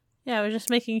Yeah, I was just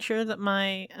making sure that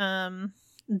my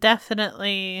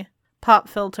definitely pop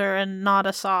filter and not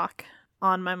a sock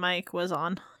on my mic was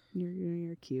on.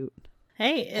 You're cute.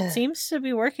 Hey, it seems to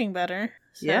be working better.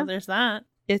 So Yeah. there's that.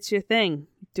 It's your thing.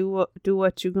 Do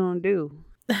what you gonna do.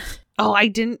 Oh,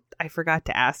 I forgot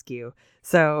to ask you.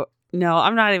 So no,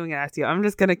 I'm not even gonna ask you. I'm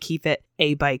just gonna keep it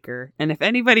a biker. And if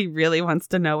anybody really wants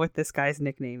to know what this guy's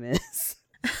nickname is,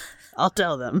 I'll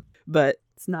tell them. But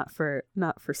it's not for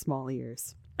small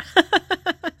ears.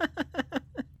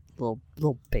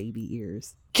 little baby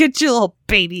ears. Get your little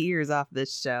baby ears off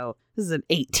this show. This is an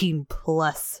 18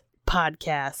 plus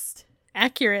podcast.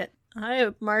 Accurate. I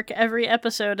mark every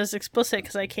episode as explicit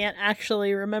because I can't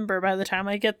actually remember by the time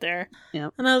I get there.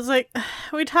 Yep. And I was like,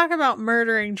 we talk about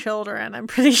murdering children. I'm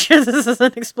pretty sure this is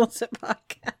an explicit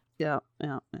podcast. Yeah.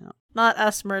 Not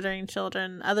us murdering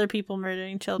children, other people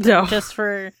murdering children. No. Just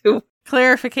for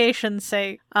clarification's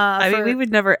sake. We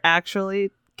would never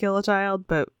actually kill a child,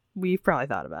 but we've probably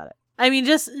thought about it. I mean,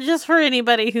 just for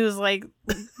anybody who's like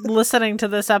listening to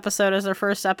this episode as their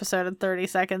first episode and 30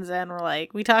 seconds in, we're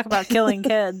like, we talk about killing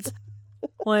kids.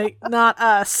 Like, not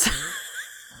us.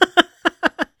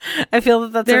 I feel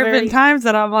that there have been times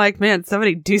that I'm like, man,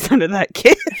 somebody do something to that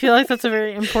kid. I feel like that's a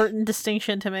very important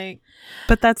distinction to make.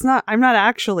 But I'm not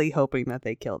actually hoping that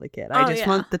they kill the kid. I just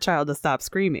want the child to stop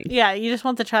screaming. Yeah, you just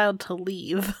want the child to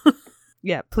leave.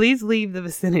 Yeah, please leave the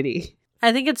vicinity.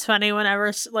 I think it's funny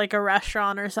whenever like a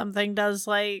restaurant or something does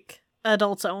like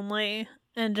adults only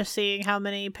and just seeing how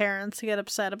many parents get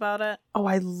upset about it. Oh,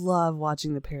 I love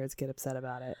watching the parents get upset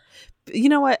about it. You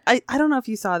know what? I don't know if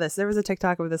you saw this. There was a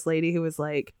TikTok of this lady who was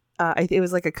like, it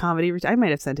was like a comedy. I might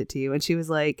have sent it to you. And she was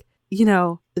like, you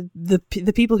know, the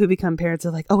people who become parents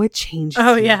are like, oh, it changes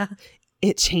you. Yeah.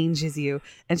 It changes you.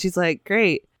 And she's like,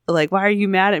 great. Like, why are you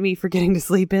mad at me for getting to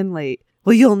sleep in late?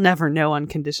 Well, you'll never know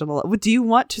unconditional love. Do you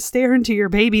want to stare into your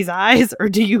baby's eyes or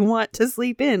do you want to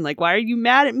sleep in? Like, why are you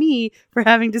mad at me for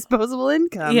having disposable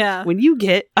income when you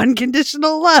get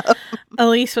unconditional love?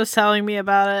 Elise was telling me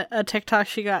about a TikTok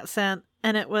she got sent,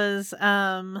 and it was,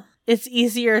 it's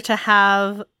easier to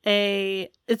have a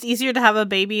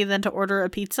baby than to order a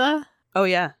pizza. Oh,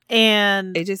 yeah.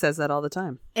 And AJ says that all the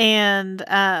time. And,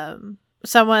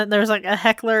 there was like a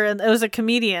heckler, and it was a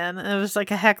comedian, and it was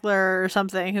like a heckler or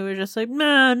something who was just like,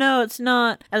 no, it's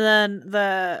not. And then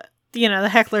the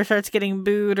heckler starts getting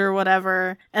booed or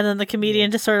whatever. And then the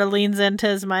comedian just sort of leans into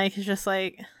his mic. He's just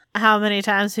like, how many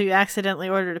times have you accidentally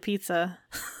ordered a pizza?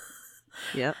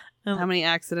 Yep. How many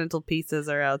accidental pizzas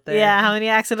are out there? Yeah, how many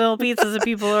accidental pizzas have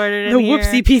people ordered in the here?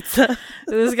 Whoopsie pizza.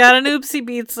 Who's got an oopsie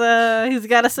pizza? Who's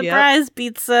got a surprise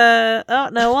pizza? Oh,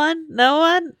 no one? No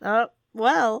one? Oh.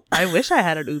 Well, I wish I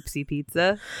had an oopsie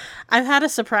pizza. I've had a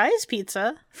surprise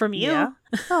pizza from you. Yeah.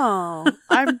 Oh,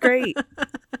 I'm great.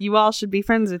 You all should be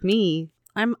friends with me.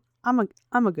 I'm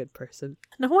a good person.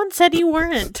 No one said you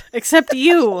weren't, except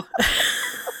you.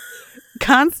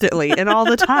 Constantly and all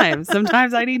the time.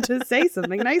 Sometimes I need to say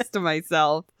something nice to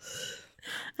myself.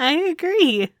 I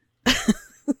agree. I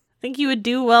think you would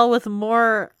do well with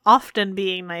more often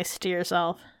being nice to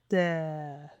yourself.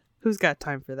 Who's got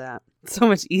time for that? It's so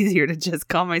much easier to just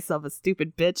call myself a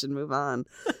stupid bitch and move on.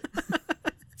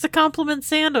 It's a compliment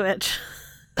sandwich.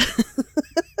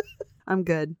 I'm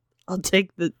good. I'll take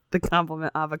the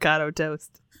compliment avocado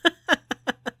toast.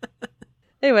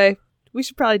 Anyway, we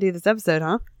should probably do this episode,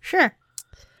 huh? Sure.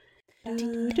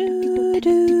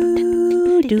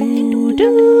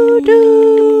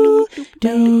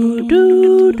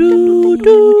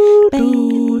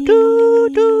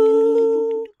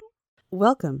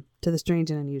 Welcome to The Strange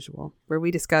and Unusual, where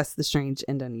we discuss the strange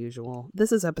and unusual.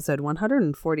 This is episode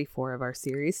 144 of our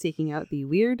series, seeking out the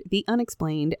weird, the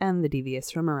unexplained, and the devious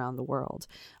from around the world.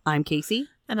 I'm Casey.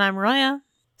 And I'm Roya.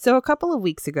 So a couple of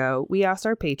weeks ago, we asked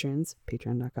our patrons,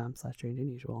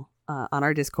 patreon.com/strangeunusual, on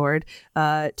our Discord,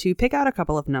 to pick out a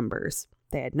couple of numbers.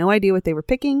 They had no idea what they were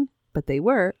picking, but they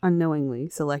were unknowingly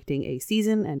selecting a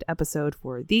season and episode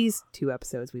for these 2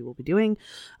 episodes we will be doing,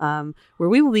 where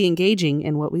we will be engaging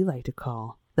in what we like to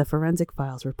call the Forensic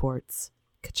Files reports.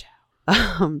 Ka-chow.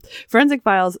 Forensic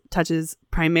Files touches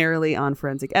primarily on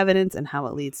forensic evidence and how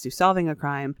it leads to solving a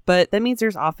crime, but that means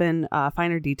there's often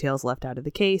finer details left out of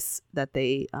the case that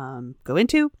they go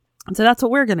into. And so that's what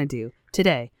we're going to do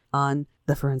today on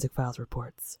the Forensic Files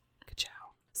reports. Ka-chow.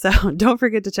 So don't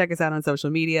forget to check us out on social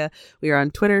media. We are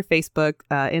on Twitter, Facebook,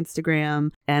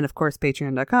 Instagram, and of course,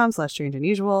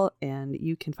 patreon.com/strangeunusual. And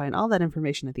you can find all that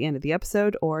information at the end of the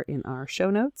episode or in our show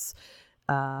notes.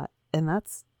 And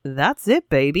that's it,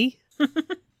 baby.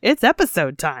 It's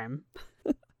episode time.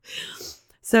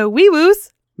 So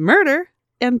wee-woos, murder,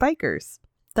 and bikers.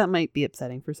 that might be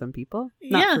upsetting for some people.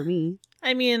 Not for me.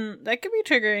 I mean, that could be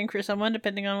triggering for someone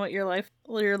depending on what your life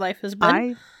has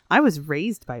been. I was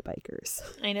raised by bikers.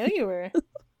 I know you were.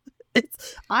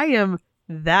 I am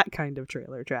that kind of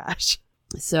trailer trash.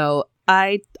 So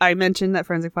I mentioned that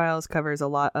Forensic Files covers a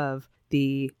lot of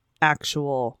the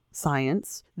actual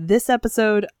science. This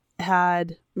episode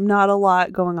had not a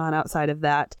lot going on outside of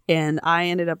that, and I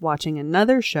ended up watching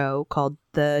another show called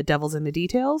The Devil's in the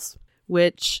Details,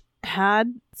 which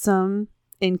had some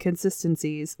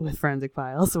inconsistencies with Forensic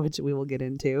Files, which we will get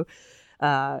into.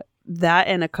 That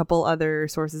and a couple other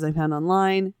sources I found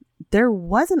online. There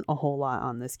wasn't a whole lot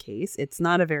on this case. It's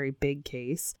not a very big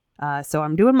case. So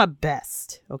I'm doing my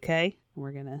best, okay?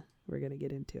 We're gonna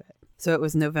get into it. So it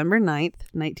was November 9th,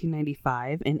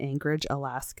 1995 in Anchorage,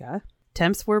 Alaska.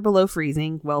 Temps were below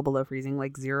freezing, well below freezing,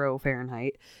 like 0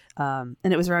 Fahrenheit. And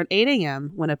it was around 8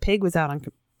 a.m. when a pig was out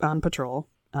on patrol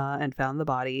and found the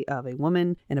body of a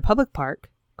woman in a public park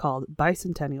called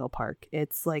Bicentennial Park.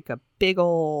 It's like a big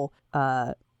ol'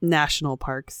 national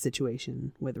park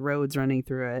situation with roads running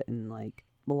through it and like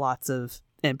lots of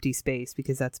empty space,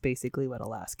 because that's basically what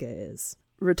Alaska is.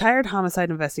 Retired homicide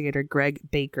investigator Greg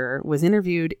Baker was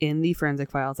interviewed in the Forensic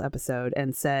Files episode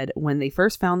and said when they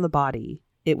first found the body,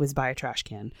 it was by a trash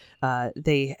can.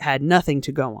 They had nothing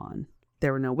to go on.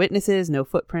 There were no witnesses, no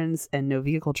footprints, and no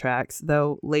vehicle tracks,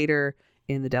 though later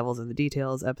in the Devil's in the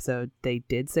Details episode, they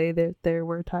did say that there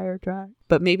were tire tracks,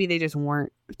 but maybe they just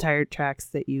weren't tire tracks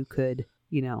that you could,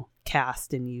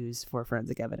 cast and use for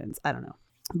forensic evidence. I don't know.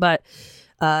 But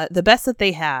the best that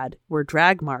they had were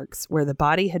drag marks where the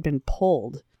body had been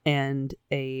pulled and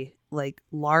a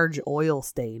large oil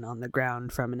stain on the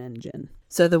ground from an engine.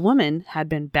 So the woman had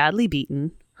been badly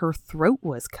beaten. Her throat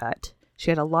was cut. She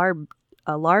had a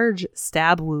large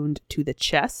stab wound to the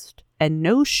chest and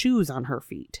no shoes on her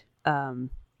feet.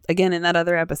 Again, in that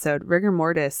other episode, rigor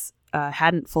mortis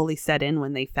hadn't fully set in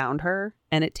when they found her,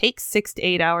 and it takes 6 to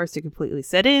 8 hours to completely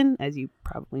set in, as you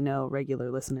probably know.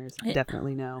 Regular listeners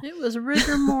definitely know. It was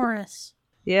rigor mortis.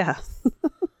 Yeah.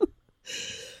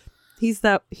 He's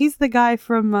the guy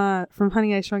from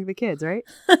Honey, I Shrunk the Kids, right?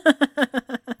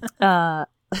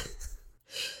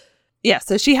 Yeah,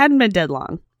 so she hadn't been dead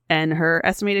long, and her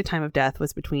estimated time of death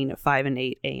was between 5 and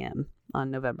 8 a.m.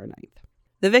 on November 9th.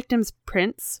 The victim's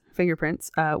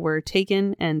fingerprints, were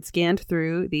taken and scanned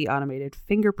through the automated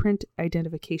fingerprint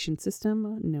identification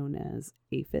system known as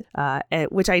AFID,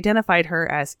 which identified her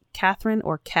as Catherine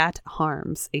or Cat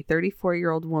Harms, a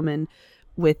 34-year-old woman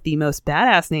with the most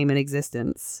badass name in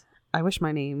existence. I wish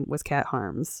my name was Cat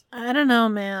Harms. I don't know,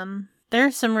 man.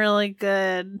 There's some really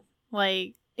good,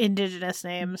 indigenous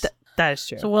names. That is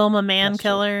true. So Wilma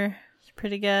Mankiller is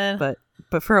pretty good. But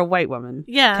for a white woman,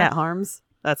 yeah, Cat Harms,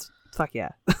 that's fuck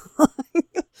yeah.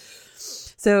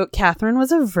 So Catherine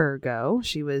was a Virgo.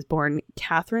 She was born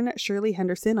Catherine Shirley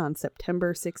Henderson on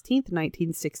September 16th,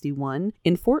 1961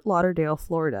 in Fort Lauderdale,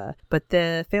 Florida. But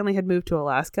the family had moved to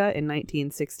Alaska in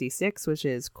 1966, which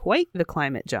is quite the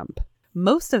climate jump.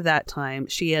 Most of that time,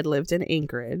 she had lived in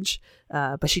Anchorage,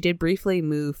 but she did briefly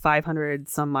move 500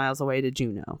 some miles away to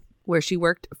Juneau, where she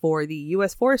worked for the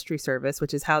U.S. Forestry Service,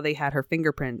 which is how they had her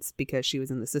fingerprints because she was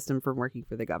in the system from working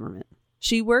for the government.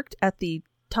 She worked at the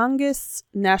Tongass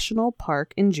National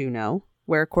Park in Juneau,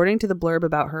 where, according to the blurb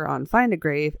about her on Find a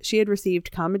Grave, she had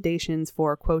received commendations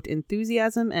for, quote,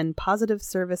 enthusiasm and positive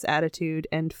service attitude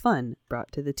and fun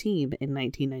brought to the team in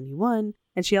 1991,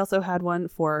 and she also had one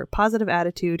for positive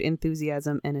attitude,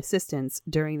 enthusiasm, and assistance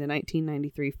during the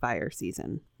 1993 fire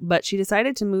season. But she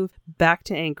decided to move back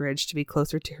to Anchorage to be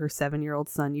closer to her 7-year-old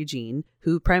son, Eugene,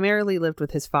 who primarily lived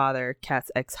with his father,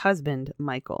 Kat's ex-husband,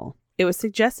 Michael. It was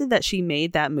suggested that she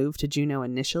made that move to Juneau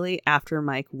initially after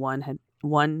Mike had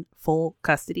won full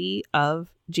custody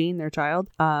of Jean, their child.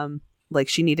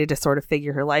 She needed to sort of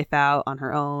figure her life out on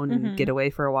her own and get away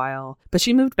for a while. But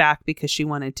she moved back because she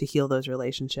wanted to heal those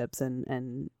relationships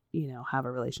and have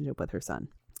a relationship with her son.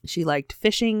 She liked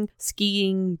fishing,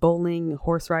 skiing, bowling,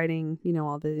 horse riding,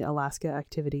 all the Alaska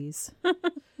activities.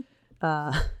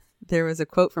 There was a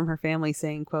quote from her family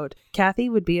saying, quote, Kathy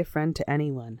would be a friend to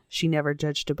anyone. She never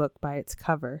judged a book by its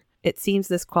cover. It seems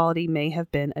this quality may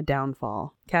have been a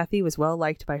downfall. Kathy was well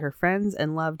liked by her friends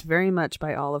and loved very much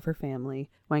by all of her family.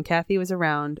 When Kathy was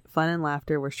around, fun and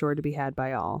laughter were sure to be had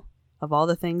by all. Of all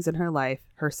the things in her life,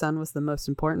 her son was the most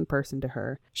important person to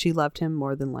her. She loved him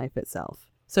more than life itself.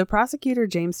 So Prosecutor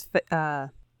James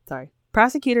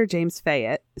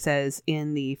Fayette says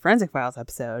in the Forensic Files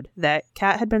episode that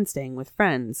Kat had been staying with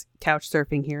friends, couch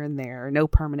surfing here and there, no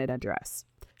permanent address.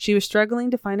 She was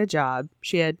struggling to find a job.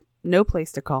 She had no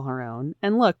place to call her own.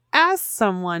 And look, as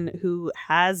someone who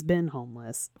has been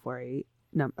homeless for a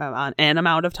an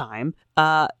amount of time,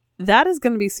 that is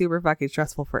going to be super fucking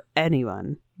stressful for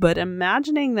anyone. But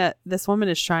imagining that this woman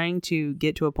is trying to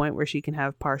get to a point where she can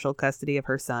have partial custody of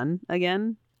her son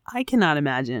again, I cannot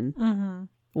imagine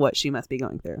what she must be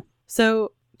going through.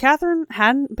 So Catherine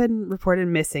hadn't been reported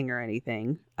missing or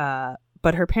anything,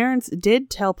 but her parents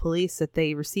did tell police that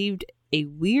they received a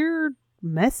weird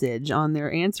message on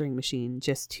their answering machine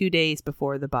just 2 days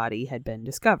before the body had been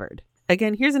discovered.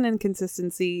 Again, here's an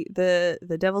inconsistency. The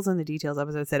Devil's in the Details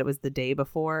episode said it was the day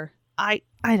before. I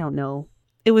don't know.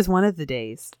 It was one of the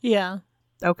days. Yeah.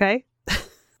 Okay.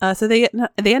 So they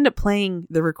end up playing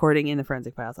the recording in the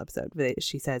Forensic Files episode.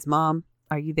 She says, "Mom,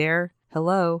 are you there?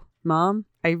 Hello, Mom?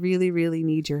 I really, really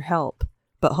need your help,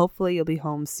 but hopefully you'll be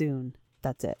home soon."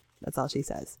 That's it. That's all she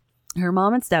says. Her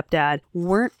mom and stepdad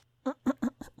weren't...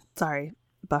 Sorry,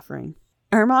 buffering.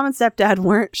 Her mom and stepdad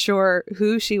weren't sure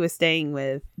who she was staying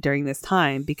with during this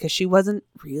time because she wasn't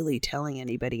really telling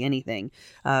anybody anything.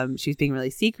 She was being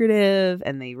really secretive,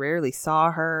 and they rarely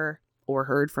saw her or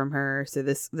heard from her. So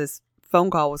this phone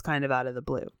call was kind of out of the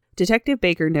blue. Detective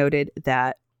Baker noted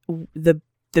that the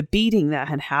beating that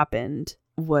had happened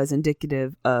was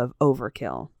indicative of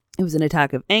overkill. It was an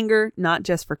attack of anger, not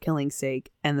just for killing's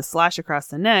sake, and the slash across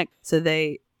the neck. So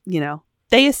they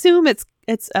assume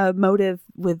it's a motive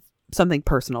with something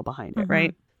personal behind it,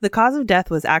 right? The cause of death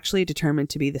was actually determined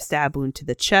to be the stab wound to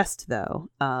the chest, though.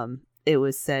 It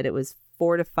was said it was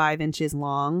 4 to 5 inches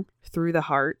long through the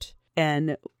heart,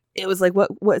 and it was like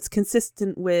what's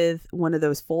consistent with one of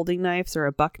those folding knives or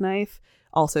a buck knife.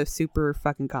 Also super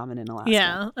fucking common in Alaska.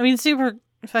 Yeah, I mean, super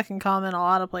fucking common in a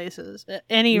lot of places.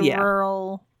 Any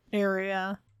rural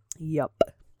area. Yep.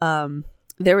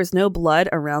 There was no blood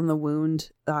around the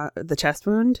wound, the chest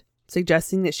wound,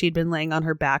 suggesting that she'd been laying on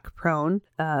her back prone.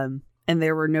 And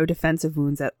there were no defensive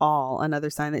wounds at all, another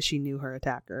sign that she knew her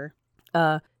attacker.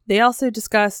 They also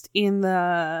discussed in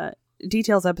the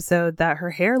Details episode that her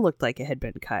hair looked like it had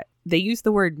been cut. They used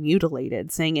the word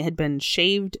mutilated, saying it had been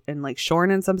shaved and like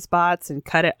shorn in some spots and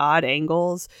cut at odd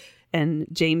angles. And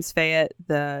James Fayette,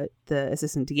 the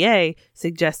assistant DA,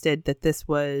 suggested that this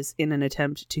was in an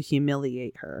attempt to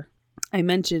humiliate her. I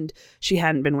mentioned she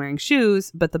hadn't been wearing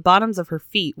shoes, but the bottoms of her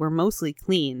feet were mostly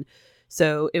clean.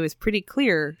 So it was pretty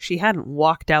clear she hadn't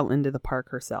walked out into the park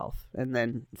herself and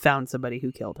then found somebody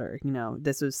who killed her. You know,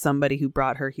 this was somebody who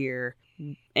brought her here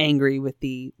angry with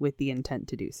the intent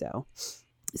to do so.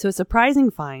 So a surprising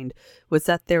find was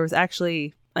that there was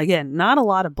actually, again, not a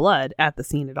lot of blood at the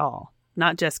scene at all.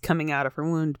 Not just coming out of her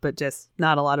wound, but just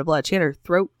not a lot of blood. She had her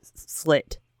throat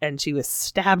slit and she was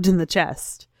stabbed in the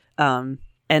chest.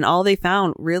 And all they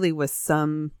found really was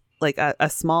some, like a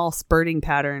small spurting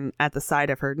pattern at the side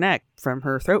of her neck from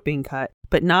her throat being cut,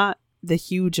 but not the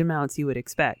huge amounts you would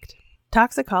expect.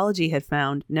 Toxicology had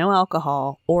found no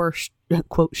alcohol or,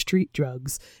 quote, street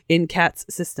drugs in Kat's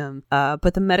system,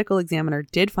 but the medical examiner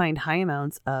did find high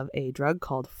amounts of a drug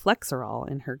called Flexerol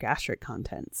in her gastric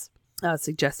contents,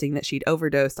 suggesting that she'd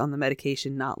overdosed on the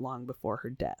medication not long before her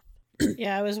death.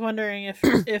 Yeah, I was wondering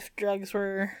if drugs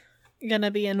were going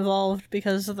to be involved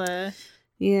because of the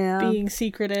being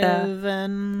secretive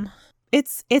and...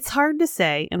 It's hard to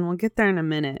say, and we'll get there in a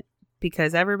minute,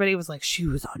 because everybody was like, she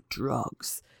was on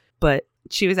drugs. But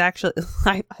she was actually,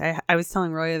 I was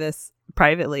telling Roya this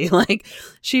privately, like,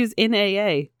 she was in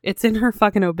AA. It's in her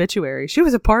fucking obituary. She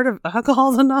was a part of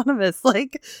Alcoholics Anonymous.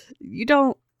 Like,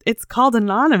 it's called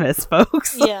Anonymous,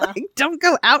 folks. Yeah. Like, don't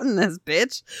go out in this,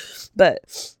 bitch.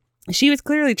 But she was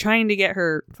clearly trying to get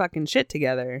her fucking shit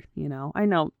together, you know. I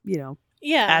know,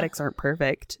 yeah, addicts aren't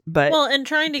perfect, but... Well, and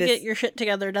trying to get your shit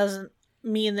together doesn't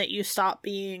mean that you stop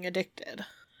being addicted.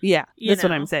 Yeah, that's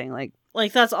what I'm saying,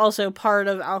 Like, that's also part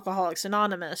of Alcoholics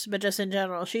Anonymous, but just in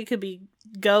general, she could be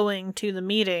going to the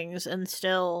meetings and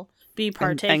still be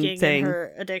partaking and saying, in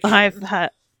her addiction.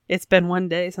 It's been 1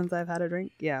 day since I've had a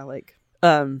drink. Yeah,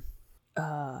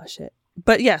 shit.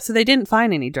 But yeah, so they didn't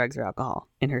find any drugs or alcohol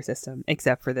in her system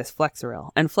except for this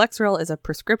Flexeril. And Flexeril is a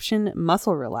prescription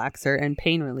muscle relaxer and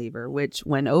pain reliever, which,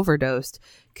 when overdosed,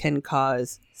 can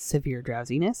cause severe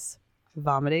drowsiness,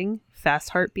 vomiting, fast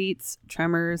heartbeats,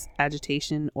 tremors,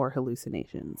 agitation, or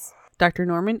hallucinations. Dr.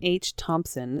 Norman H.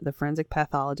 Thompson, the forensic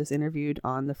pathologist interviewed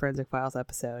on the Forensic Files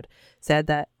episode, said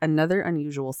that another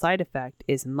unusual side effect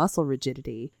is muscle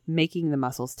rigidity, making the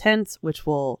muscles tense, which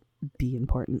will be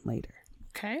important later.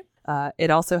 Okay. It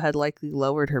also had likely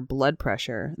lowered her blood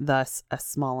pressure, thus a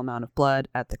small amount of blood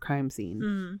at the crime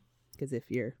scene. Because if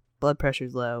your blood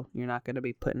pressure's low, you're not going to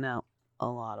be putting out a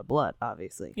lot of blood,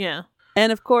 obviously. Yeah.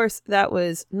 And of course, that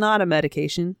was not a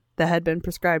medication that had been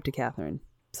prescribed to Catherine.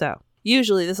 So,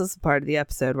 usually this is the part of the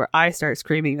episode where I start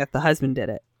screaming that the husband did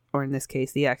it, or in this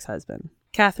case, the ex-husband.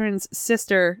 Catherine's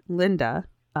sister, Linda,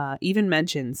 even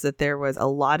mentions that there was a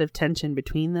lot of tension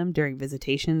between them during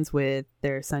visitations with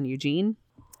their son, Eugene.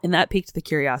 And that piqued the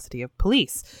curiosity of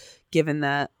police, given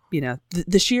that, you know,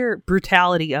 the sheer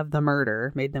brutality of the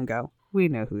murder made them go, we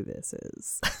know who this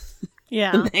is.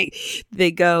 Yeah.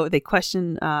 They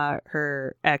question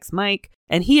her ex, Mike,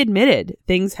 and he admitted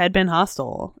things had been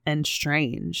hostile and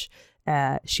strange.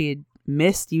 She had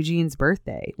missed Eugene's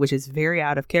birthday, which is very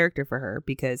out of character for her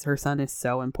because her son is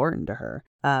so important to her.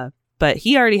 But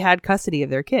he already had custody of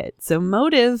their kid. So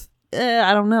motive,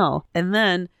 I don't know. And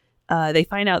then they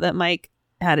find out that Mike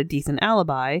had a decent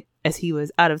alibi as he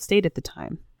was out of state at the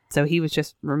time. So he was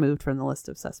just removed from the list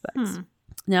of suspects.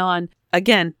 Now on,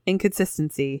 again,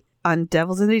 inconsistency. On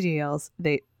Devils in the Details,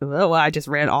 I just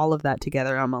ran all of that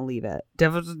together. I'm going to leave it.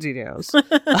 Devils in the Details.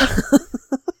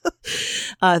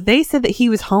 They said that he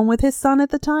was home with his son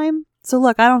at the time. So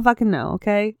look, I don't fucking know,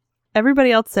 okay?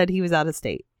 Everybody else said he was out of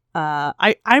state.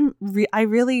 I want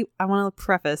to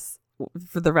preface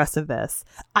for the rest of this.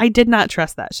 I did not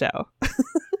trust that show.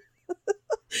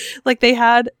 Like they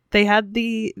had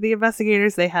the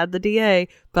investigators, they had the DA,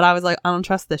 but I was like, I don't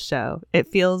trust this show. It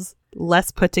feels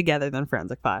less put together than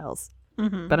Forensic Files.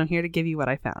 But I'm here to give you what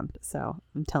I found, so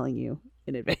I'm telling you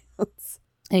in advance.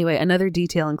 Anyway, another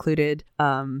detail included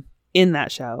in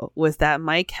that show was that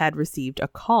Mike had received a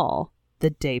call the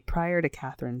day prior to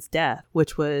Catherine's death,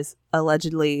 which was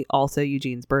allegedly also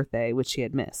Eugene's birthday, which she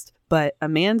had missed. But a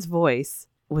man's voice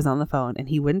was on the phone, and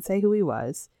he wouldn't say who he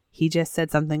was. He just said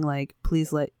something like,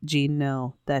 please let Gene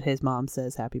know that his mom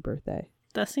says happy birthday.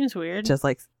 That seems weird. Just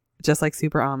like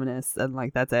super ominous, and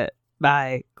like, that's it.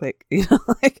 Bye. Click. You know,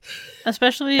 like,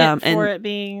 especially for it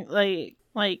being like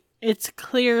it's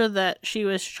clear that she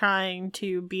was trying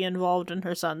to be involved in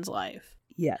her son's life.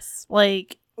 Yes.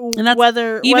 Like, and that's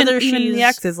whether she's the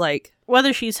ex is like,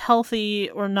 whether she's healthy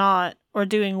or not, or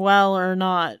doing well or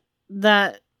not,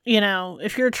 that, you know,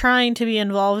 if you're trying to be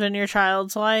involved in your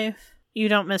child's life, you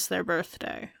don't miss their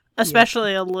birthday,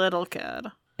 especially a little kid.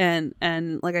 And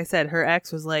like I said, her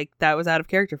ex was like, that was out of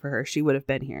character for her. She would have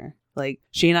been here. Like,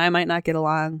 she and I might not get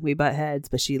along, we butt heads,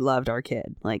 but she loved our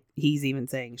kid. Like, he's even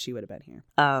saying she would have been here.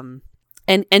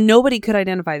 And nobody could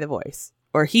identify the voice,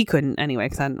 or he couldn't anyway,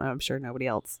 because I'm sure nobody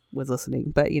else was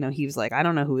listening. But, you know, he was like, I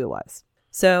don't know who it was.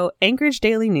 So Anchorage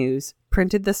Daily News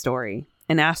printed the story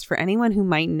and asked for anyone who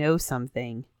might know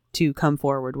something to come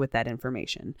forward with that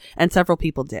information. And several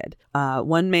people did.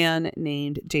 One man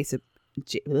named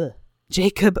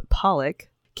Jacob Pollock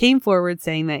came forward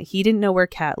saying that he didn't know where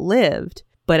Kat lived,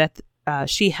 but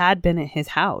she had been at his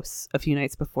house a few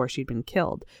nights before she'd been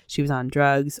killed. She was on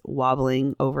drugs,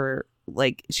 wobbling over,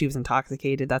 like she was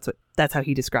intoxicated. That's how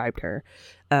he described her.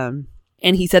 And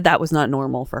he said that was not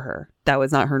normal for her. That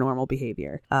was not her normal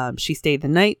behavior. She stayed the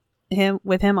night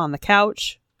with him on the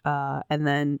couch. And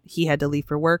then he had to leave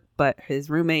for work, but his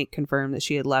roommate confirmed that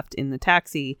she had left in the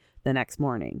taxi the next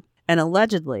morning. And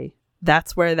allegedly,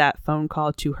 that's where that phone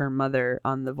call to her mother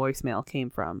on the voicemail came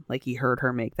from. Like, he heard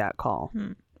her make that call.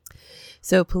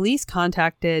 So police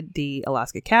contacted the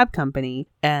Alaska Cab Company,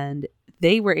 and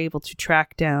they were able to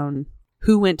track down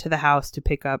who went to the house to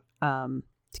pick up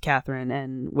Catherine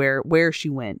and where she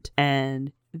went.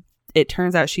 And it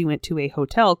turns out she went to a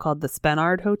hotel called the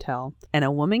Spenard Hotel, and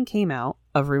a woman came out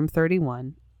of room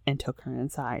 31 and took her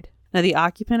inside. Now, the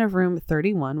occupant of room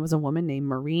 31 was a woman named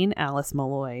Maureen Alice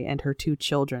Malloy and her 2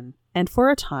 children, and for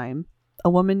a time, a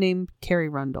woman named Carrie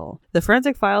Rundle. The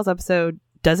Forensic Files episode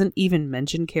doesn't even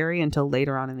mention Carrie until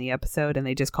later on in the episode, and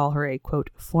they just call her a, quote,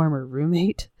 former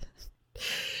roommate.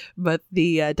 But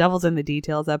the Devils in the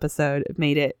Details episode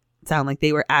made it sound like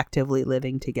they were actively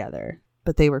living together,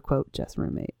 but they were, quote, just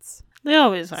roommates. They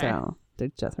always are. So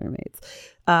they're just roommates.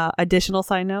 Additional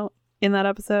side note, in that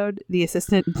episode, the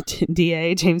assistant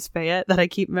DA, James Fayette, that I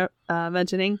keep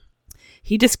mentioning,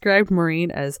 he described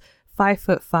Maureen as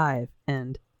 5'5"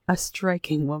 and a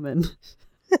striking woman.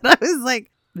 And I was like,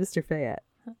 Mr. Fayette,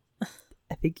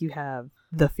 I think you have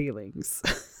the feelings.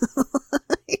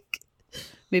 Like,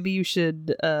 maybe you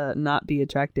should not be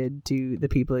attracted to the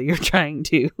people you're trying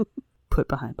to put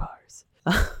behind bars.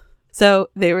 So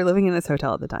they were living in this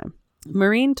hotel at the time.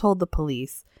 Maureen told the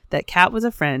police that Kat was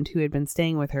a friend who had been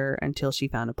staying with her until she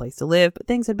found a place to live, but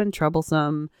things had been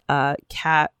troublesome.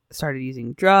 Kat started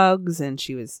using drugs, and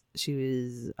she was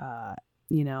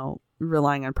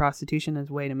relying on prostitution as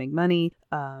a way to make money.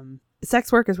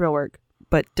 Sex work is real work,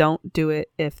 but don't do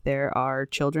it if there are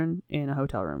children in a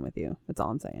hotel room with you. That's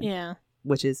all I'm saying. Yeah.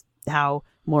 Which is how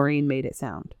Maureen made it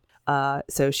sound.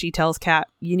 So she tells Kat,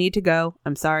 you need to go.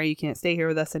 I'm sorry you can't stay here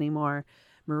with us anymore.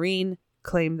 Maureen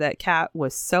claimed that Kat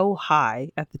was so high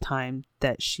at the time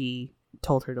that she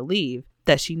told her to leave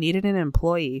that she needed an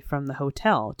employee from the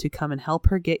hotel to come and help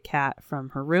her get Kat from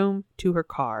her room to her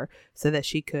car so that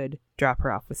she could drop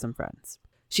her off with some friends.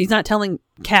 She's not telling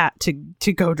Kat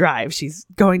to go drive. She's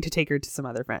going to take her to some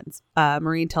other friends.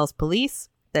 Maureen tells police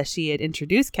that she had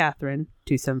introduced Catherine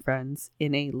to some friends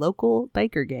in a local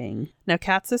biker gang. Now,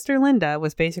 Kat's sister Linda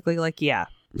was basically like, yeah,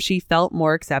 she felt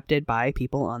more accepted by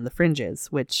people on the fringes,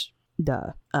 which,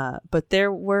 duh. But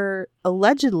there were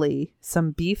allegedly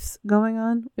some beefs going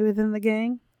on within the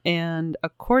gang. And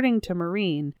according to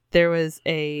Maureen, there was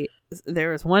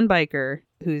one biker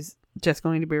who's just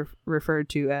going to be referred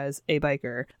to as a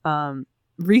biker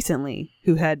recently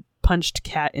who had punched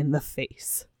Kat in the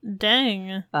face.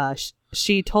 Dang.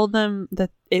 She told them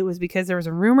that it was because there was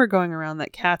a rumor going around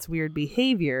that Kat's weird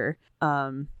behavior,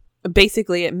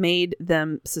 basically it made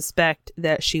them suspect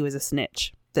that she was a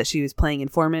snitch, that she was playing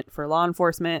informant for law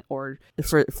enforcement or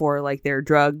for like their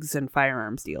drugs and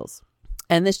firearms deals.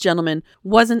 And this gentleman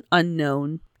wasn't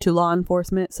unknown to law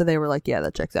enforcement, so they were like, yeah,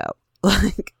 that checks out.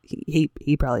 Like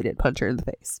he probably did punch her in the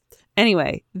face.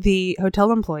 Anyway, the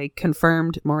hotel employee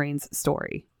confirmed Maureen's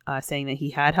story, saying that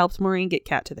he had helped Maureen get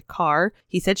Kat to the car.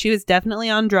 He said she was definitely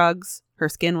on drugs. Her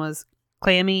skin was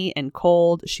clammy and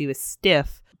cold. She was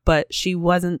stiff, but she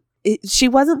wasn't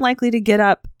likely to get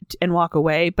up and walk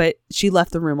away, but she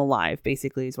left the room alive,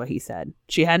 basically is what he said.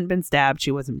 She hadn't been stabbed.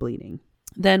 She wasn't bleeding.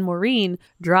 Then Maureen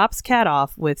drops Kat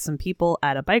off with some people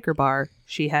at a biker bar.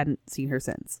 She hadn't seen her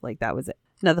since. Like, that was it.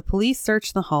 Now, the police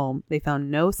searched the home. They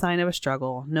found no sign of a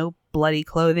struggle, no bloody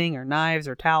clothing or knives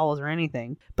or towels or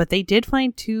anything. But they did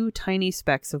find 2 tiny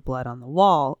specks of blood on the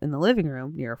wall in the living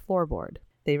room near a floorboard.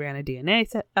 They ran a DNA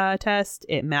test.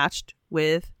 It matched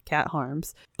with Kat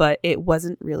Harms, but it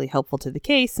wasn't really helpful to the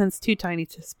case since 2 tiny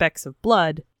specks of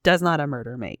blood does not a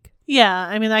murder make. Yeah,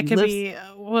 I mean, that could be,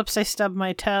 whoops, I stubbed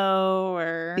my toe,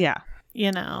 or, yeah,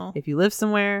 you know. If you live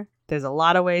somewhere, there's a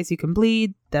lot of ways you can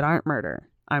bleed that aren't murder.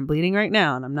 I'm bleeding right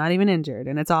now and I'm not even injured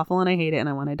and it's awful and I hate it and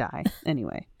I want to die.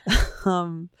 Anyway,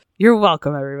 you're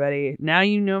welcome, everybody. Now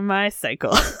you know my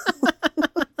cycle.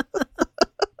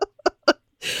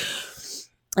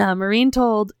 Maureen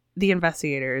told the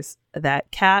investigators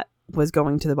that Kat was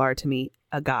going to the bar to meet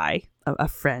a guy, a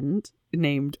friend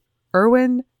named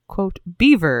Erwin, quote,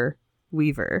 Beaver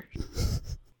Weaver.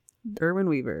 Erwin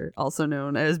Weaver, also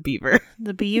known as Beaver.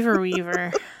 The Beaver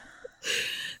Weaver.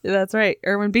 That's right.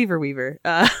 Erwin Beaver Weaver.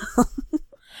 I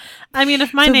mean,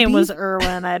 if my name was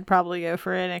Erwin, I'd probably go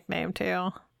for a nickname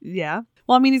too. Yeah.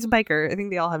 Well, I mean, he's a biker. I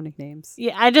think they all have nicknames.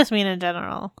 Yeah, I just mean in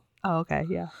general. Oh, okay.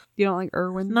 Yeah. You don't like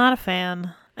Erwin? Not a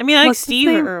fan. I mean, I like Steve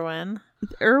Irwin.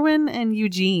 Erwin and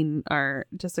Eugene are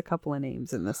just a couple of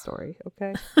names in this story.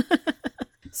 Okay.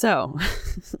 So,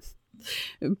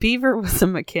 Beaver was a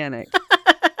mechanic.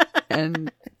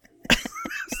 And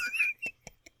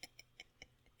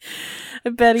I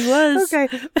bet he was. Okay.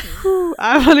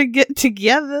 I want to get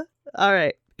together. All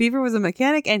right. Beaver was a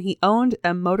mechanic and he owned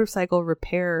a motorcycle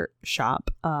repair shop.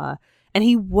 And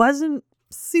he wasn't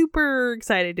super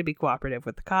excited to be cooperative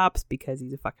with the cops because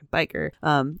he's a fucking biker.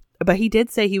 But he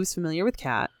did say he was familiar with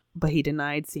Kat, but he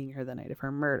denied seeing her the night of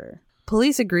her murder.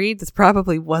 Police agreed this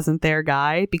probably wasn't their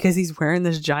guy because he's wearing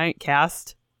this giant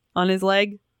cast on his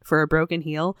leg for a broken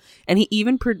heel, and he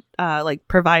even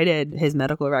provided his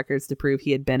medical records to prove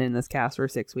he had been in this cast for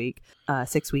 6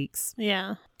 weeks.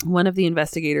 Yeah. One of the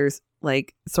investigators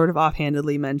sort of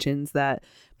offhandedly mentions that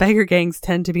biker gangs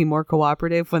tend to be more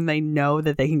cooperative when they know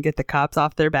that they can get the cops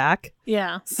off their back.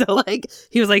 Yeah. So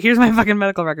he was like, here's my fucking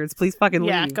medical records, please fucking leave.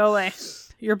 Yeah, go away,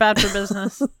 you're bad for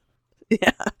business.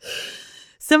 Yeah.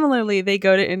 Similarly, they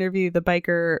go to interview the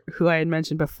biker who I had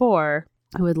mentioned before,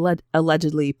 who had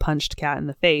allegedly punched Kat in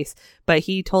the face, but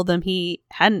he told them he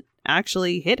hadn't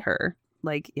actually hit her.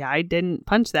 Yeah, I didn't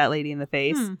punch that lady in the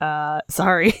face.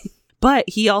 Sorry. But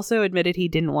he also admitted he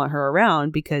didn't want her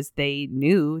around because they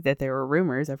knew that there were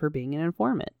rumors of her being an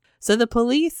informant. So the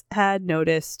police had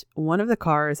noticed one of the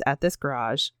cars at this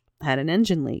garage had an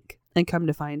engine leak, and come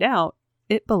to find out,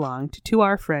 it belonged to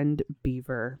our friend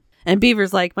Beaver. And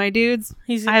Beaver's like, my dudes,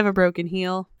 I have a broken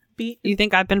heel. You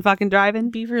think I've been fucking driving?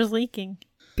 Beaver's leaking.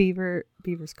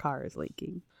 Beaver's car is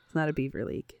leaking. It's not a Beaver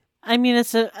leak. I mean,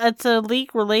 it's a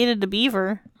leak related to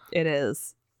Beaver. It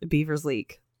is. Beaver's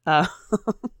leak.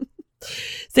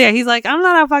 So yeah, he's like, I'm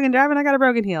not out fucking driving. I got a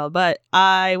broken heel, but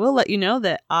I will let you know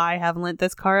that I haven't lent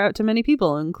this car out to many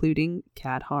people, including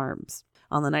Kat Harms.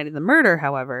 On the night of the murder,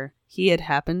 however, he had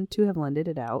happened to have lended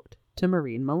it out to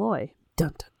Maureen Malloy.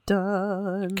 Dun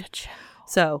dun dun. Good.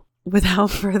 So,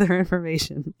 without further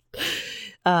information,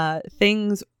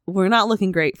 things were not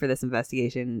looking great for this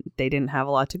investigation. They didn't have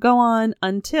a lot to go on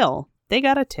until they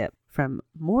got a tip from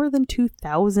more than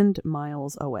 2,000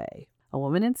 miles away. a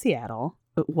woman in Seattle,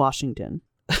 Washington.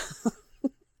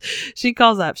 She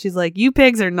calls up. She's like, you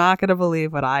pigs are not going to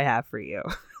believe what I have for you.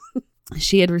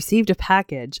 She had received a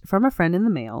package from a friend in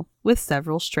the mail with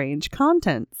several strange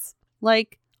contents.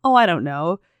 Like, oh, I don't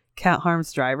know, Cat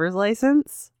Harm's driver's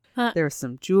license. There was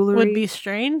some jewelry. Would be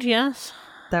strange, yes.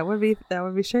 That would be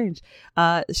strange.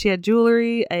 She had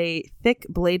jewelry, a thick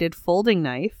bladed folding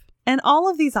knife. And all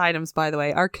of these items, by the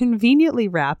way, are conveniently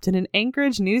wrapped in an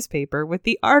Anchorage newspaper with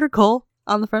the article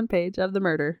on the front page of the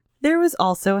murder. There was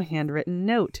also a handwritten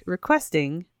note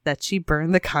requesting that she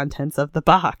burn the contents of the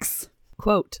box.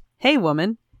 Quote, "Hey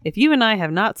woman, if you and I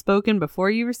have not spoken before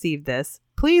you received this,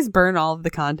 please burn all of the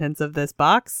contents of this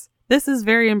box. This is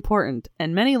very important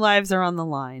and many lives are on the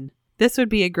line. This would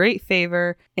be a great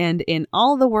favor, and in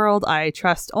all the world I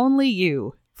trust only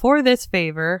you. For this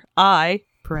favor, I,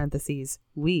 parentheses,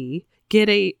 we, get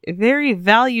a very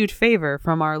valued favor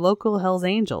from our local Hells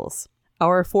Angels.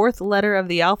 Our fourth letter of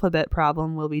the alphabet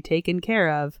problem will be taken care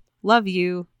of. Love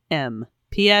you, M.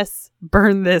 P.S.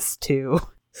 Burn this too."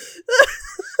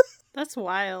 That's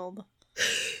wild.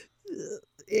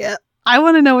 Yeah. I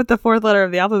want to know what the fourth letter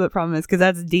of the alphabet problem is, because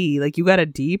that's D. Like, you got a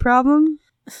D problem?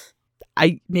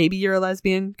 Maybe you're a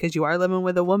lesbian because you are living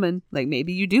with a woman. Like,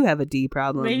 maybe you do have a D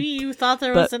problem. Maybe you thought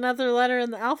there was another letter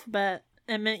in the alphabet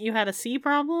and meant you had a C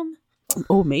problem?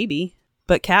 Oh, maybe.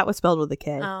 But cat was spelled with a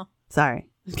K. Oh. Sorry.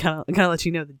 Gotta let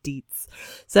you know the deets.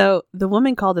 So the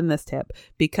woman called in this tip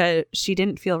because she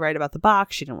didn't feel right about the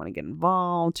box. She didn't want to get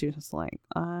involved. She was just like,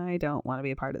 I don't want to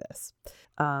be a part of this.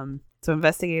 So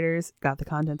investigators got the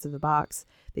contents of the box.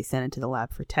 They sent it to the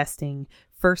lab for testing.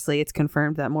 Firstly, it's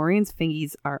confirmed that Maureen's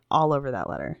fingies are all over that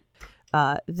letter.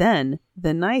 Then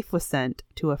the knife was sent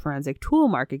to a forensic tool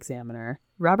mark examiner,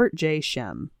 Robert J.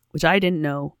 Shem, which I didn't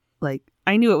know. Like,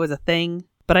 I knew it was a thing,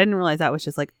 but I didn't realize that was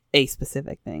just like a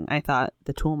specific thing. I thought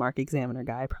the tool mark examiner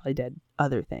guy probably did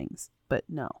other things, but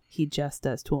no, he just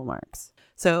does tool marks.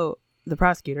 So the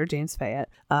prosecutor, James Fayette,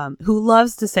 who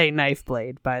loves to say knife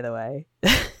blade, by the way,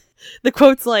 the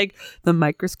quote's like, "The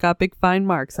microscopic fine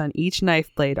marks on each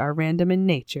knife blade are random in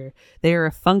nature. They are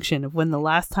a function of when the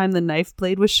last time the knife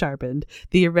blade was sharpened.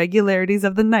 The irregularities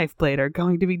of the knife blade are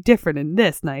going to be different in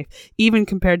this knife, even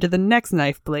compared to the next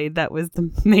knife blade that was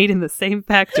made in the same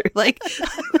factory." Like,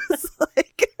 I was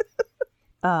like,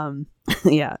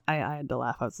 yeah, I had to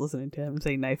laugh. I was listening to him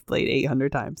say knife blade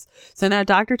 800 times. So now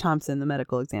Dr. Thompson, the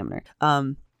medical examiner,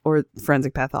 or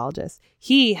forensic pathologist,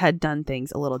 he had done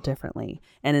things a little differently.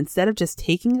 And instead of just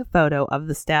taking a photo of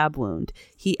the stab wound,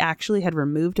 he actually had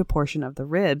removed a portion of the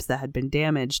ribs that had been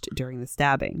damaged during the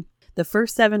stabbing. The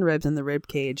first 7 ribs in the rib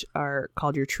cage are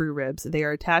called your true ribs. They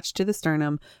are attached to the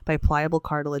sternum by pliable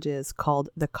cartilages called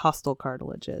the costal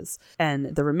cartilages.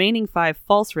 And the remaining 5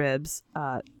 false ribs,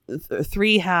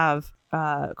 3 have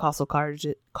costal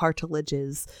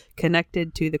cartilages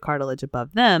connected to the cartilage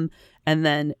above them, and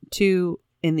then 2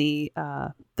 in the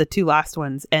 2 last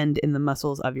ones end in the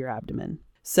muscles of your abdomen.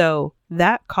 So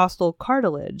that costal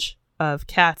cartilage of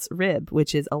Kat's rib,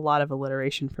 which is a lot of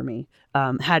alliteration for me,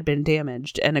 had been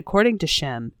damaged. And according to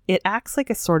Shem, it acts like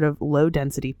a sort of low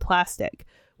density plastic,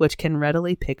 which can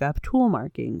readily pick up tool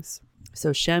markings.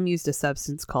 So Shem used a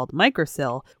substance called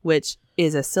microsil, which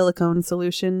is a silicone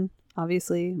solution,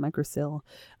 obviously, microsil.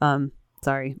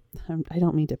 Sorry, I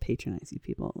don't mean to patronize you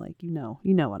people. Like, you know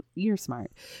what, you're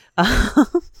smart.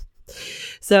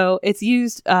 So it's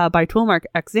used by toolmark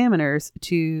examiners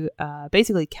to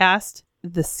basically cast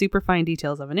the superfine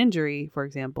details of an injury, for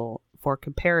example, for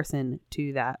comparison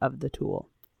to that of the tool.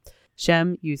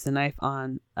 Shem used the knife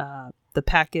on the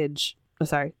package.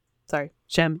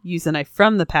 Shem used the knife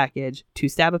from the package to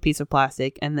stab a piece of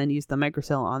plastic and then used the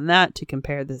microsil on that to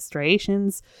compare the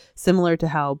striations, similar to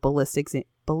how ballistics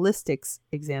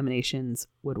examinations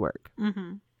would work.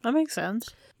 Mm-hmm. That makes sense.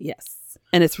 Yes.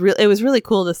 And it was really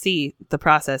cool to see the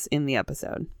process in the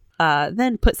episode.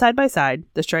 Then put side by side,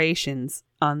 the striations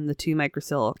on the 2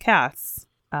 microsil casts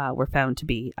were found to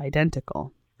be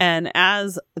identical. And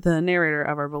as the narrator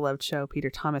of our beloved show,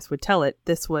 Peter Thomas, would tell it,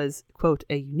 this was, quote,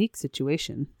 a unique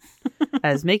situation,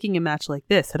 as making a match like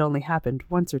this had only happened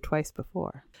once or twice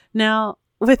before. Now,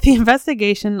 with the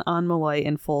investigation on Malloy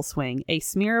in full swing, a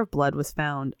smear of blood was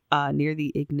found near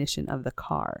the ignition of the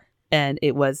car, and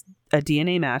it was a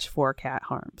DNA match for Cat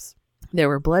Harms. There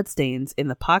were blood stains in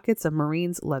the pockets of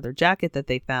Maureen's leather jacket that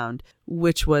they found,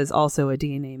 which was also a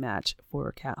DNA match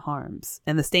for Cat Harms.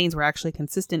 And the stains were actually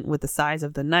consistent with the size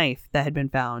of the knife that had been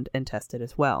found and tested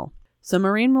as well. So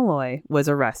Maureen Malloy was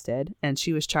arrested, and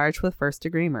she was charged with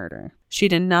first-degree murder. She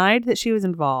denied that she was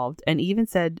involved and even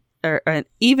said and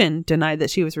even denied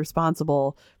that she was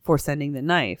responsible for sending the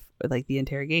knife, like the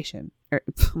interrogation. Or,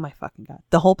 oh my fucking God.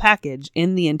 The whole package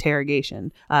in the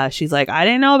interrogation. She's like, I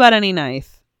didn't know about any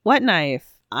knife. What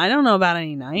knife? I don't know about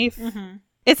any knife. Mm-hmm.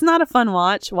 It's not a fun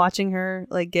watching her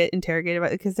like get interrogated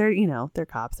because they're, they're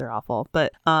cops. They're awful.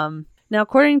 But now,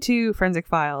 according to Forensic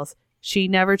Files, she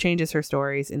never changes her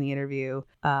stories in the interview.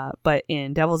 But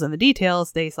in Devils in the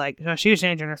Details, they's like, oh, she was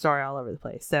changing her story all over the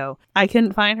place. So I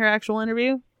couldn't find her actual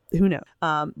interview. Who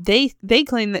knows? They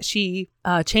claim that she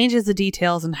changes the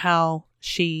details on how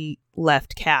she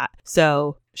left Kat.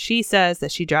 So she says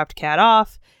that she dropped Kat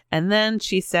off. And then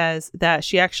she says that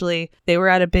they were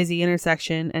at a busy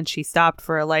intersection and she stopped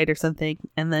for a light or something.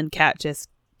 And then Kat just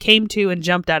came to and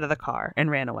jumped out of the car and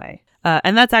ran away.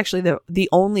 And that's actually the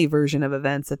only version of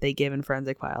events that they give in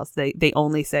Forensic Files. They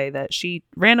only say that she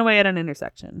ran away at an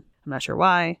intersection. I'm not sure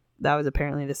why. That was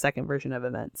apparently the second version of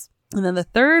events. And then the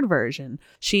third version,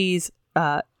 she's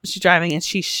driving and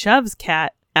she shoves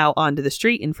Kat out onto the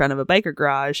street in front of a biker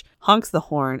garage, honks the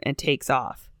horn, and takes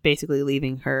off, basically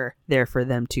leaving her there for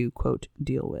them to, quote,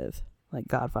 deal with, like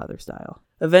Godfather style.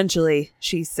 Eventually,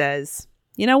 she says,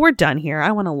 we're done here.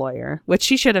 I want a lawyer, which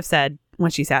she should have said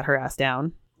when she sat her ass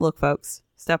down. Look, folks,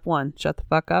 step 1, shut the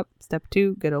fuck up. Step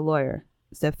 2, get a lawyer.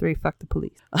 Step 3, fuck the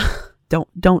police.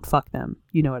 Don't fuck them.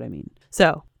 You know what I mean?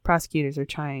 So prosecutors are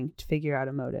trying to figure out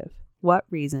a motive. What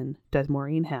reason does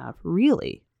Maureen have,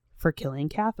 really, for killing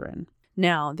Catherine?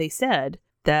 Now, they said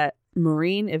that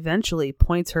Maureen eventually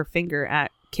points her finger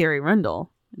at Carrie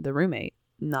Rundle, the roommate,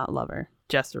 not lover,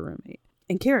 just a roommate.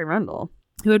 And Carrie Rundle,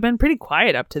 who had been pretty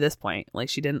quiet up to this point, like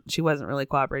she wasn't really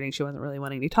cooperating, she wasn't really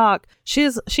wanting to talk.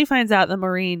 She finds out that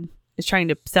Maureen is trying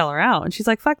to sell her out, and she's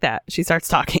like, fuck that. She starts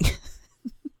talking.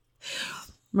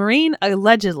 Maureen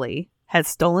allegedly had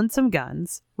stolen some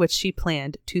guns, which she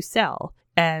planned to sell.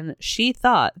 And she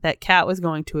thought that Kat was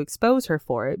going to expose her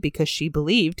for it because she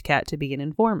believed Kat to be an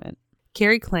informant.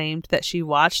 Carrie claimed that she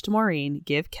watched Maureen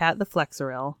give Kat the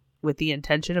Flexeril with the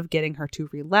intention of getting her to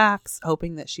relax,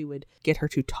 hoping that she would get her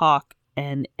to talk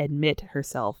and admit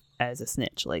herself as a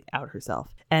snitch, like out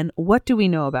herself. And what do we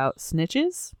know about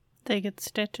snitches? They get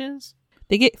stitches?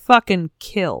 They get fucking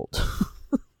killed.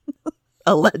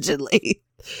 Allegedly.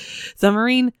 So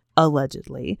Maureen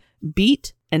allegedly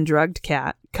beat and drugged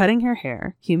Kat, cutting her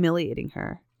hair, humiliating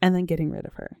her, and then getting rid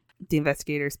of her. The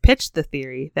investigators pitched the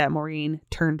theory that Maureen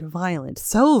turned violent,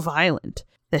 so violent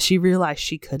that she realized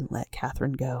she couldn't let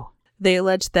Catherine go. They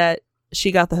alleged that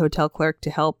she got the hotel clerk to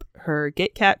help her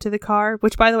get Kat to the car,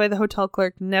 which, by the way, the hotel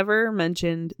clerk never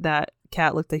mentioned that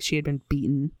Kat looked like she had been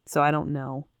beaten, so I don't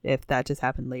know if that just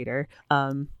happened later.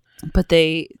 But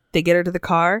they get her to the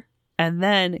car, and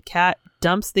then Kat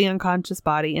dumps the unconscious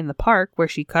body in the park where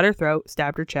she cut her throat,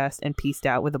 stabbed her chest, and pieced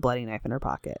out with a bloody knife in her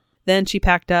pocket. Then she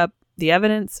packed up the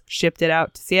evidence, shipped it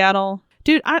out to Seattle.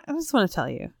 Dude, I just want to tell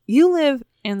you, you live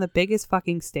in the biggest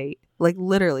fucking state, like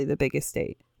literally the biggest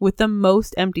state, with the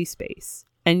most empty space,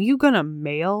 and you gonna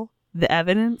mail the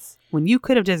evidence when you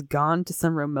could have just gone to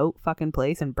some remote fucking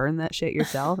place and burned that shit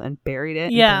yourself and buried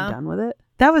it and been done with it?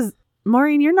 That was,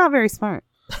 Maureen, you're not very smart.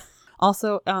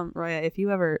 Also, Roya, if you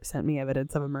ever sent me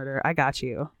evidence of a murder, I got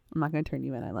you. I'm not going to turn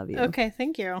you in. I love you. Okay,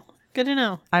 thank you. Good to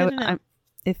know.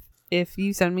 If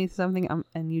you send me something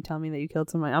and you tell me that you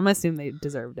killed someone, I'm going to assume they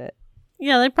deserved it.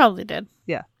 Yeah, they probably did.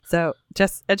 Yeah. So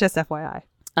just FYI.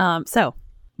 So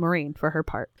Maureen, for her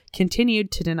part,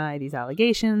 continued to deny these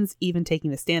allegations, even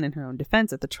taking the stand in her own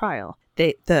defense at the trial.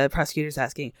 The prosecutor's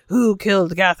asking, who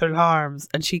killed Catherine Harms?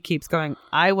 And she keeps going,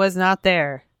 I was not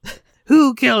there.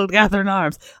 Who killed Catherine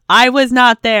Harms? I was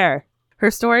not there.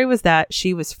 Her story was that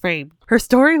she was framed.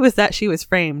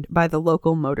 By the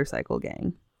local motorcycle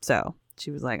gang. So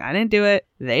she was like, I didn't do it.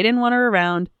 They didn't want her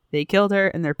around. They killed her,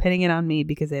 and they're pinning it on me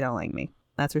because they don't like me.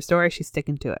 That's her story. She's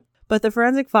sticking to it. But the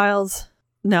forensic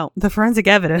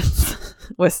evidence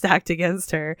was stacked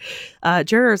against her.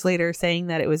 Jurors later saying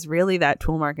that it was really that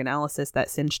tool mark analysis that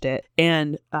cinched it.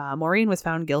 And Maureen was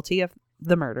found guilty of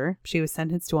the murder. She was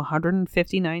sentenced to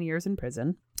 159 years in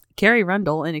prison. Carrie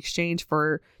Rundle, in exchange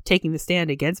for taking the stand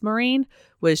against Maureen,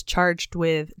 was charged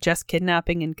with just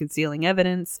kidnapping and concealing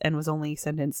evidence and was only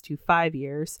sentenced to 5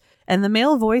 years. And the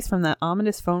male voice from that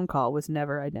ominous phone call was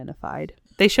never identified.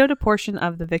 They showed a portion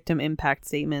of the victim impact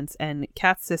statements, and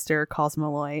Kat's sister calls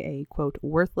Malloy a, quote,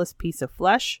 worthless piece of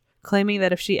flesh, claiming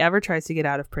that if she ever tries to get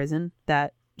out of prison,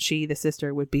 that she, the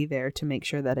sister, would be there to make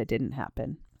sure that it didn't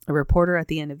happen. A reporter at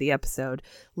the end of the episode,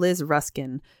 Liz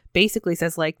Ruskin, basically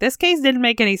says, like, this case didn't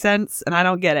make any sense and I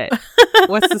don't get it.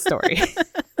 What's the story?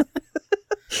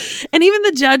 And even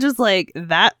the judge was like,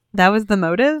 that was the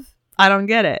motive? I don't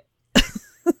get it.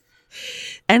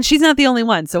 And she's not the only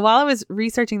one. So while I was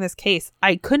researching this case,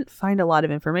 I couldn't find a lot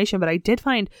of information, but I did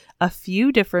find a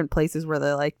few different places where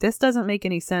they're like, this doesn't make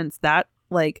any sense. That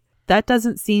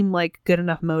doesn't seem like good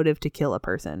enough motive to kill a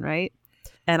person, right?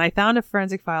 And I found a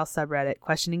Forensic Files subreddit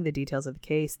questioning the details of the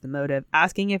case, the motive,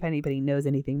 asking if anybody knows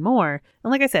anything more.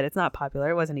 And like I said, it's not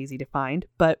popular. It wasn't easy to find.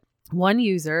 But one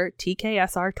user,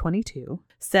 TKSR22,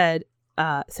 said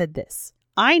this.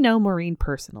 I know Maureen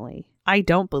personally. I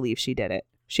don't believe she did it.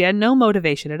 She had no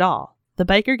motivation at all. The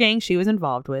biker gang she was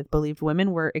involved with believed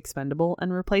women were expendable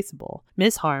and replaceable.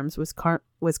 Ms. Harms was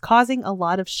causing a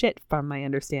lot of shit from my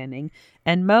understanding,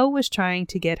 and Mo was trying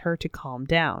to get her to calm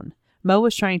down. Mo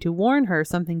was trying to warn her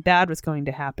something bad was going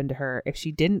to happen to her if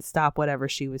she didn't stop whatever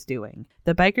she was doing.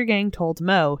 The biker gang told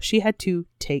Mo she had to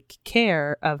take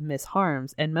care of Miss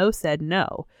Harms, and Mo said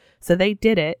no. So they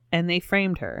did it, and they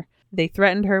framed her. They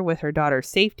threatened her with her daughter's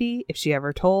safety if she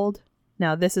ever told.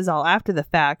 Now, this is all after the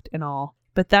fact and all,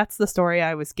 but that's the story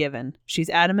I was given. She's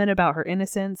adamant about her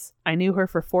innocence. I knew her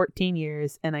for 14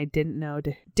 years, and I didn't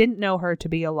know her to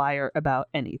be a liar about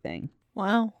anything.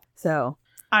 Wow. So,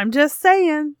 I'm just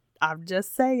saying,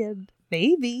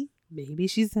 maybe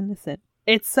she's innocent.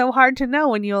 It's so hard to know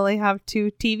when you only have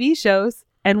 2 TV shows,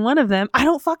 and one of them, I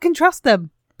don't fucking trust them.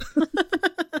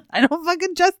 I don't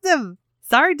fucking trust them.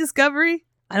 Sorry, Discovery.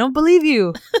 I don't believe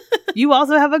you. You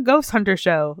also have a ghost hunter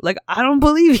show. Like, I don't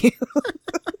believe you.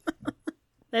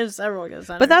 There's several ghost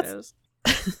hunter shows.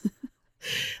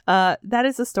 That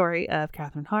is the story of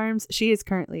Catherine Harms. She is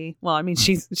currently,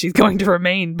 she's going to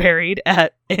remain buried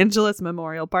at Angeles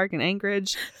Memorial Park in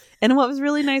Anchorage. And what was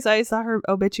really nice, I saw her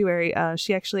obituary.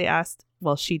 She actually asked,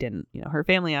 well, she didn't, her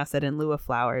family asked that in lieu of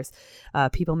flowers,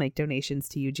 people make donations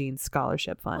to Eugene's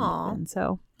scholarship fund. Aww. And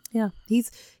so, yeah, he's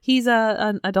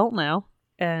an adult now.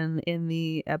 And in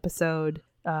the episode,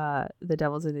 the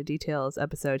Devil's in the Details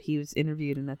episode, he was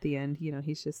interviewed, and at the end,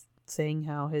 he's just saying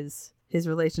how his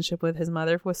relationship with his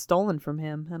mother was stolen from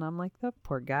him. And I'm like, that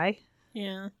poor guy.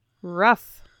 Yeah.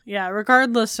 Rough. Yeah,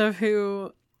 regardless of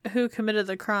who committed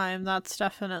the crime, that's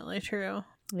definitely true.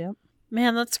 Yep.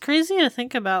 Man, that's crazy to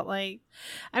think about. Like,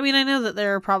 I mean, I know that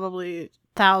there are probably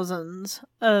thousands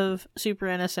of super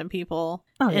innocent people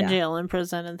in jail and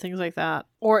prison and things like that,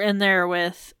 or in there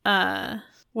with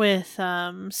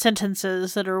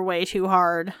sentences that are way too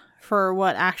hard for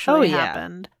what actually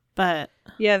happened. But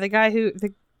yeah,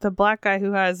 the black guy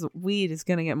who has weed is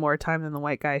gonna get more time than the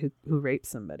white guy who raped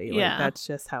somebody. Like, that's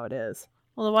just how it is.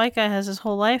 Well, the white guy has his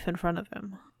whole life in front of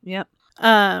him. Yep.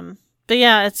 But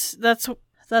yeah,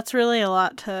 that's really a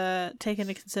lot to take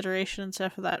into consideration and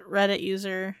stuff for that Reddit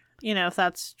user. If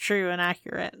that's true and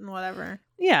accurate and whatever.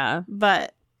 Yeah.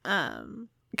 But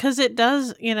because it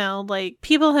does, like,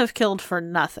 people have killed for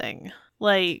nothing.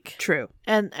 Like, true.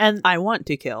 And I want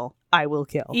to kill. I will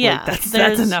kill. Yeah, like,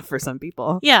 that's enough for some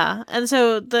people. Yeah, and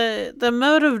so the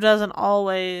motive doesn't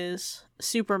always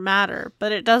super matter,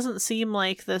 but it doesn't seem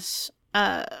like this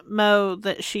Mo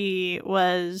that she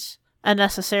was a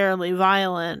necessarily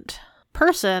violent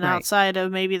person outside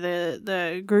of maybe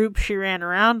the group she ran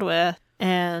around with.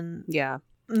 And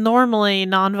normally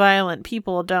nonviolent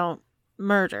people don't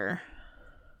murder.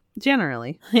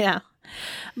 Generally. Yeah.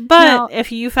 But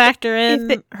if you factor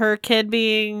in her kid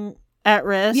being at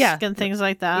risk and things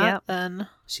like that, then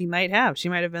she might have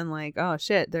been like, oh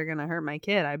shit, they're gonna hurt my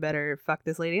kid, I better fuck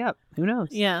this lady up. Who knows?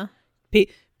 Yeah.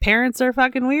 Parents are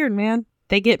fucking weird, man.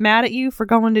 They get mad at you for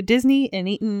going to Disney and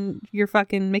eating your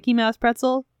fucking Mickey Mouse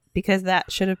pretzel because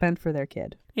that should have been for their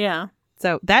kid. Yeah.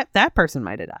 So that person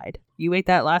might have died. You ate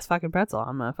that last fucking pretzel,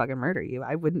 I'm gonna fucking murder you.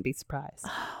 I wouldn't be surprised.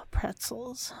 Oh,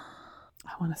 pretzels.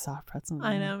 I want a soft pretzel.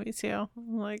 I know, me too.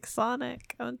 I'm like,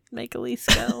 Sonic, I would make Elise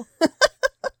go.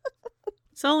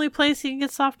 It's the only place you can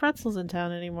get soft pretzels in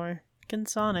town anymore. Can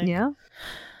Sonic. Yeah.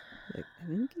 Like, I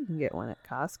think you can get one at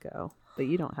Costco, but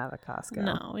you don't have a Costco.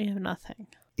 No, we have nothing.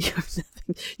 You have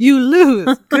nothing. You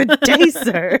lose. Good day,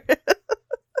 sir.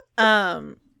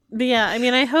 But yeah, I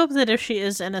mean, I hope that if she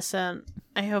is innocent,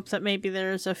 I hope that maybe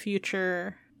there's a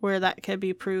future where that could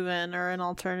be proven or an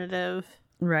alternative.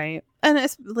 Right. And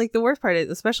it's like the worst part is,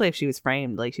 especially if she was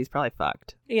framed, like, she's probably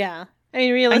fucked. Yeah. I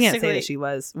mean, realistically, I can't say that she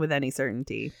was with any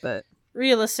certainty, but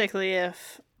realistically,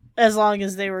 as long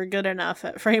as they were good enough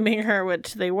at framing her,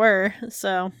 which they were,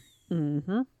 so.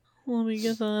 Mm-hmm. Let me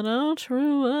get that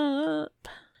outro up.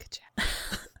 Good job.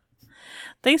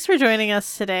 Thanks for joining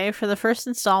us today for the first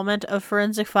installment of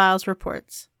Forensic Files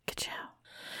Reports. Ka-chow.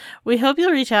 We hope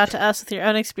you'll reach out to us with your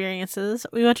own experiences.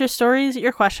 We want your stories,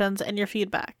 your questions, and your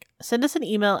feedback. Send us an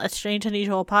email at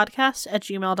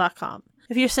strangeunusualpodcast@gmail.com.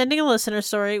 If you're sending a listener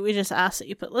story, we just ask that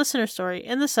you put listener story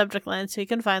in the subject line so we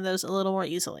can find those a little more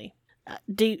easily.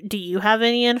 Do you have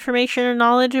any information or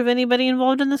knowledge of anybody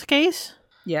involved in this case?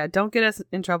 Yeah, don't get us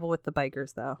in trouble with the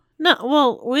bikers, though. No,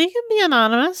 well, we can be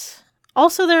anonymous.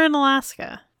 Also, they're in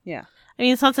Alaska. Yeah. I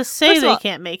mean, it's not to say First of they all,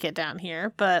 can't make it down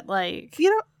here, but like, you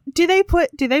know, do they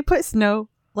put snow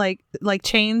like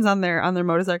chains on their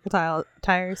motorcycle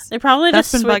tires? they probably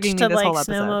That's just been bugging switched me to this whole like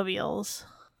episode. snowmobiles.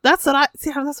 That's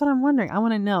what I'm wondering. I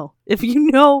want to know if you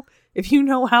know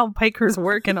how bikers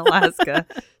work in Alaska.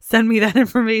 Send me that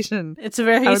information. It's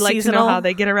very I would like seasonal. to know how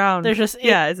they get around. There's just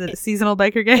is it a seasonal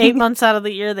biker gang? 8 months out of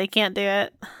the year they can't do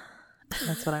it.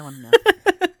 That's what I want to know.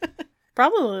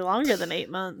 Probably longer than 8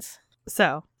 months.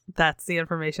 So that's the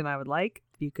information I would like.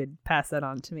 You could pass that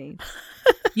on to me.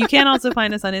 You can also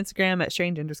find us on Instagram at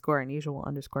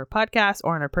strange_unusual_podcast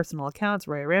or on our personal accounts,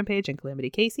 Roya Rampage and Calamity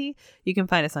Casey. You can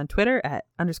find us on Twitter at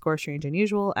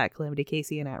 _strange_unusual, at Calamity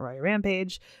Casey, and at Roya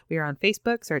Rampage. We are on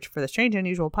Facebook. Search for the Strange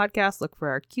Unusual Podcast. Look for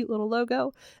our cute little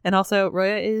logo. And also,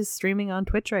 Roya is streaming on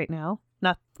Twitch right now.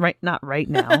 Not right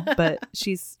now, but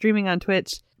she's streaming on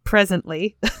Twitch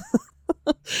presently.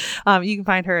 You can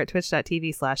find her at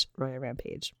twitch.tv/Roya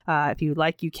Rampage. If you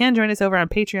like, you can join us over on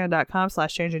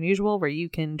patreon.com/strangeunusual, where you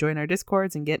can join our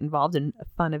discords and get involved in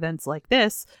fun events like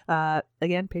this.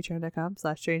 Again,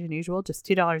 patreon.com/strangeunusual, just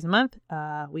 $2 a month.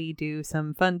 We do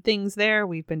some fun things there.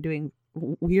 We've been doing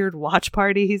weird watch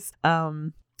parties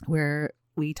where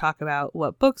we talk about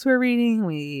what books we're reading.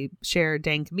 We share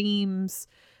dank memes.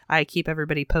 I keep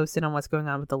everybody posted on what's going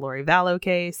on with the Lori Vallow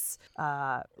case.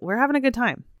 We're having a good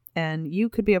time. And you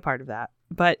could be a part of that.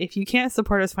 But if you can't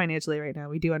support us financially right now,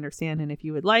 we do understand. And if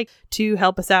you would like to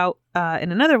help us out in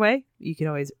another way, you can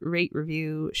always rate,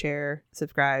 review, share,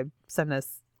 subscribe, send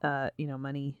us,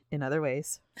 money in other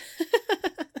ways.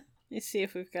 Let's see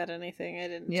if we've got anything. I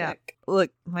didn't check.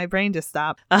 Look, my brain just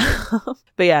stopped. But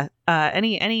yeah,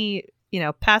 any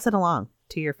pass it along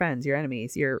to your friends, your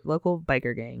enemies, your local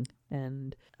biker gang,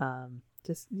 and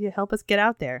just help us get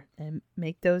out there and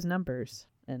make those numbers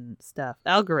and stuff.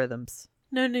 Algorithms.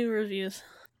 No new reviews.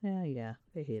 Yeah,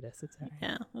 they hate us. It's all right.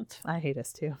 Yeah, that's fine. I hate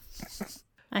us too.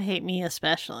 I hate me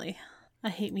especially. I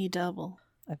hate me double.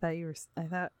 I thought you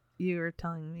were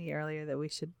telling me earlier that we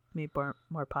should be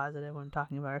more positive when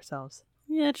talking about ourselves.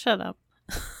 Yeah, shut up.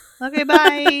 Okay,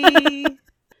 bye.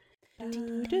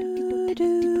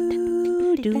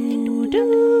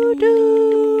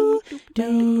 Do